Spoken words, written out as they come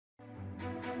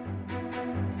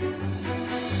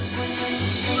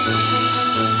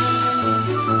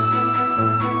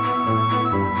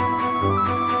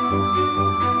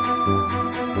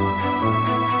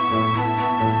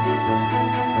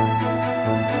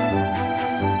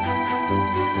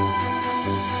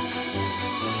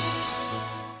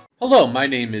Hello, my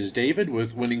name is David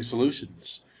with Winning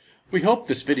Solutions. We hope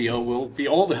this video will be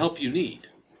all the help you need.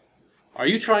 Are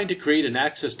you trying to create an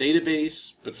Access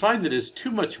database, but find that it's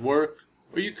too much work,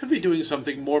 or you could be doing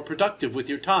something more productive with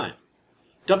your time?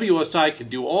 WSI can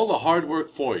do all the hard work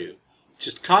for you.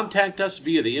 Just contact us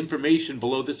via the information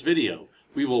below this video.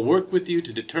 We will work with you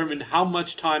to determine how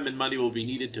much time and money will be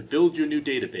needed to build your new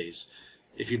database.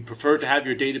 If you'd prefer to have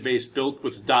your database built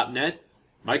with .NET,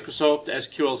 Microsoft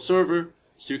SQL Server,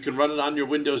 so you can run it on your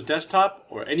Windows desktop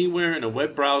or anywhere in a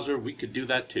web browser, we could do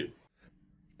that too.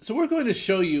 So we're going to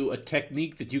show you a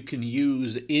technique that you can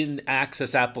use in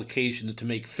Access applications to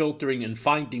make filtering and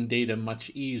finding data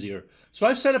much easier. So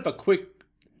I've set up a quick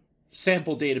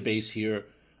sample database here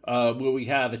where we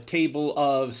have a table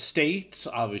of states,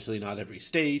 obviously not every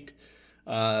state,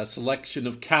 a selection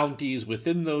of counties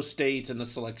within those states, and a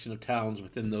selection of towns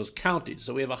within those counties.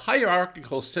 So we have a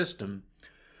hierarchical system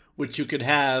which you could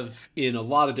have in a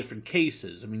lot of different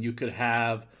cases. I mean, you could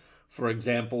have, for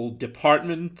example,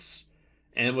 departments,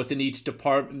 and within each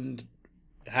department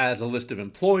has a list of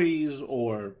employees,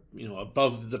 or,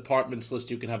 above the departments list,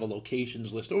 you can have a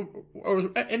locations list, or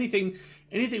anything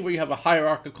where you have a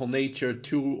hierarchical nature,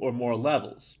 2 or more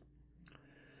levels.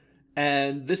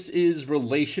 And this is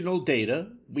relational data.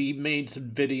 We made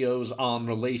some videos on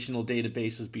relational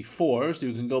databases before, so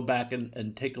you can go back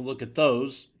and take a look at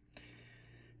those.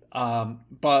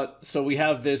 So we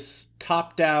have this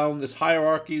top-down, this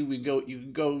hierarchy. You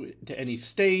can go to any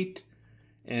state,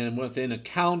 and within a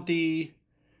county,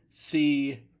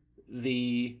 see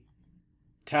the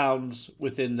towns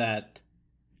within that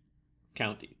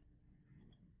county.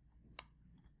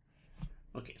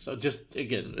 Okay, so just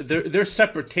again, they're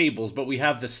separate tables, but we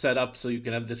have this set up so you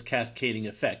can have this cascading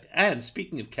effect. And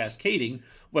speaking of cascading,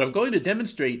 what I'm going to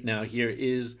demonstrate now here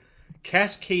is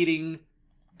cascading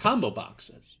combo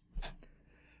boxes.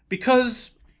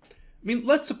 Because,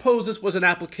 let's suppose this was an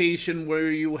application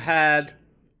where you had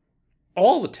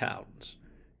all the towns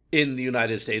in the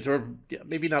United States, or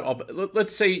maybe not all, but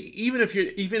let's say even if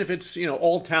it's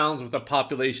all towns with a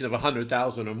population of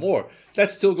 100,000 or more,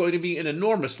 that's still going to be an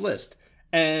enormous list.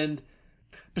 And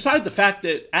beside the fact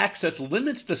that Access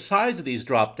limits the size of these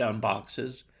drop-down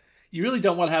boxes, you really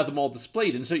don't want to have them all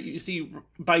displayed. And so you see,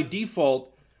 by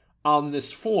default on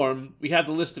this form, we have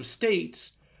the list of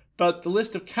states, but the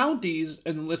list of counties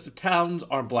and the list of towns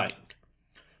are blank.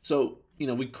 So,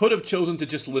 we could have chosen to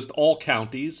just list all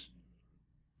counties,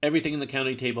 everything in the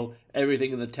county table,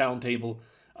 everything in the town table,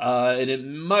 and it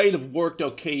might have worked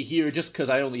okay here just because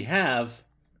I only have,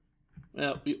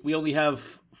 we only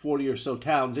have 40 or so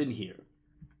towns in here.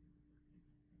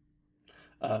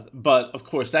 But, of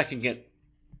course, that can get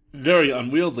very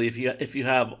unwieldy if you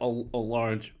have a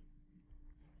large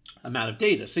amount of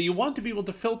data. So you want to be able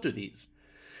to filter these.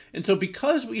 And so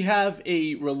because we have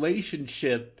a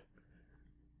relationship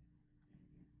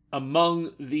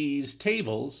among these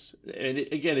tables, and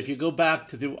again, if you go back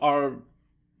to our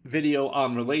video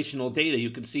on relational data, you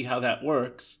can see how that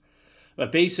works.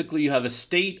 But basically, you have a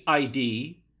state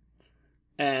ID,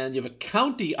 and you have a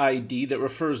county ID that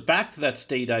refers back to that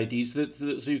state ID,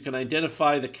 so you can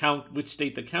identify which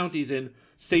state the county's in.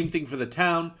 Same thing for the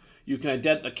town. You can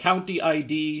identify the county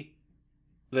ID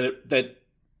that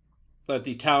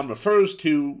the town refers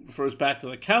back to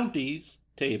the counties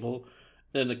table.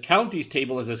 Then the counties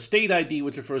table has a state ID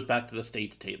which refers back to the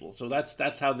states table. So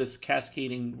that's how this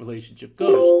cascading relationship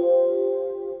goes.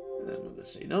 And I'm going to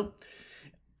say no.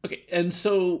 Okay, and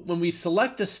so when we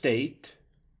select a state,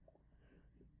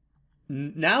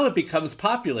 now it becomes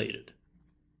populated.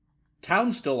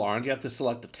 Towns still aren't. You have to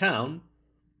select a town,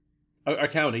 a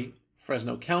county,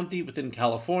 Fresno County within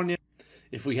California.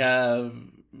 If we have,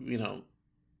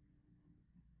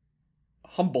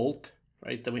 Humboldt,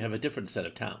 right, then we have a different set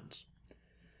of towns.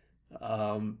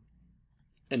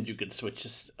 And you could switch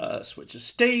a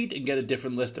state and get a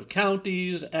different list of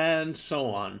counties and so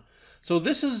on. So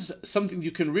this is something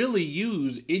you can really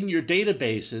use in your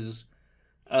databases,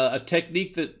 a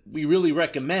technique that we really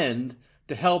recommend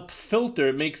to help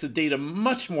filter. Makes the data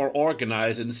much more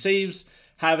organized and saves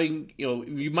having,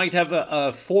 you might have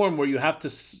a form where you have to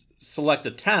select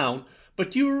a town,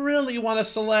 but you really want to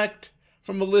select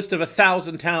from a list of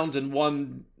 1,000 towns in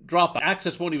one drop.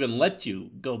 Access won't even let you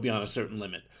go beyond a certain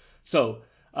limit. So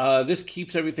this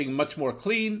keeps everything much more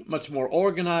clean, much more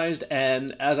organized,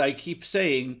 and as I keep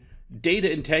saying,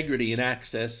 data integrity in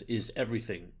Access is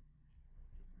everything.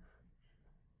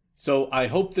 So I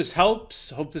hope this helps.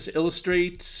 Hope this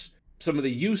illustrates some of the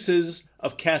uses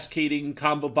of cascading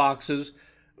combo boxes.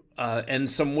 And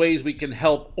some ways we can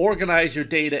help organize your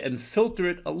data and filter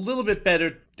it a little bit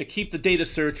better to keep the data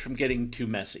search from getting too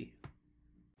messy.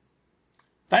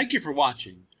 Thank you for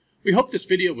watching. We hope this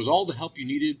video was all the help you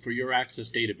needed for your Access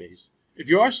database. If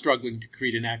you are struggling to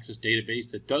create an Access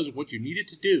database that does what you need it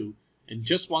to do, and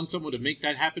just want someone to make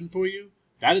that happen for you,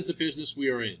 that is the business we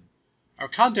are in. Our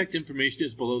contact information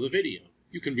is below the video.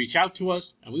 You can reach out to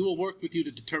us, and we will work with you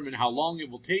to determine how long it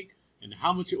will take and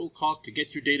how much it will cost to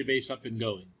get your database up and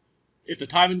going. If the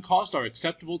time and cost are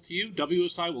acceptable to you,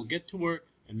 WSI will get to work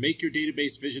and make your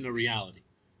database vision a reality.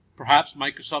 Perhaps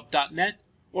Microsoft.NET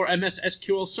or MS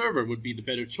SQL Server would be the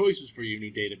better choices for your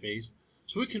new database,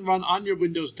 so it can run on your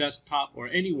Windows desktop or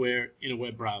anywhere in a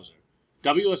web browser.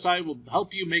 WSI will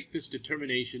help you make this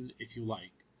determination if you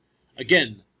like.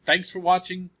 Again, thanks for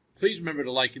watching. Please remember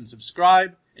to like and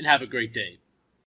subscribe, and have a great day.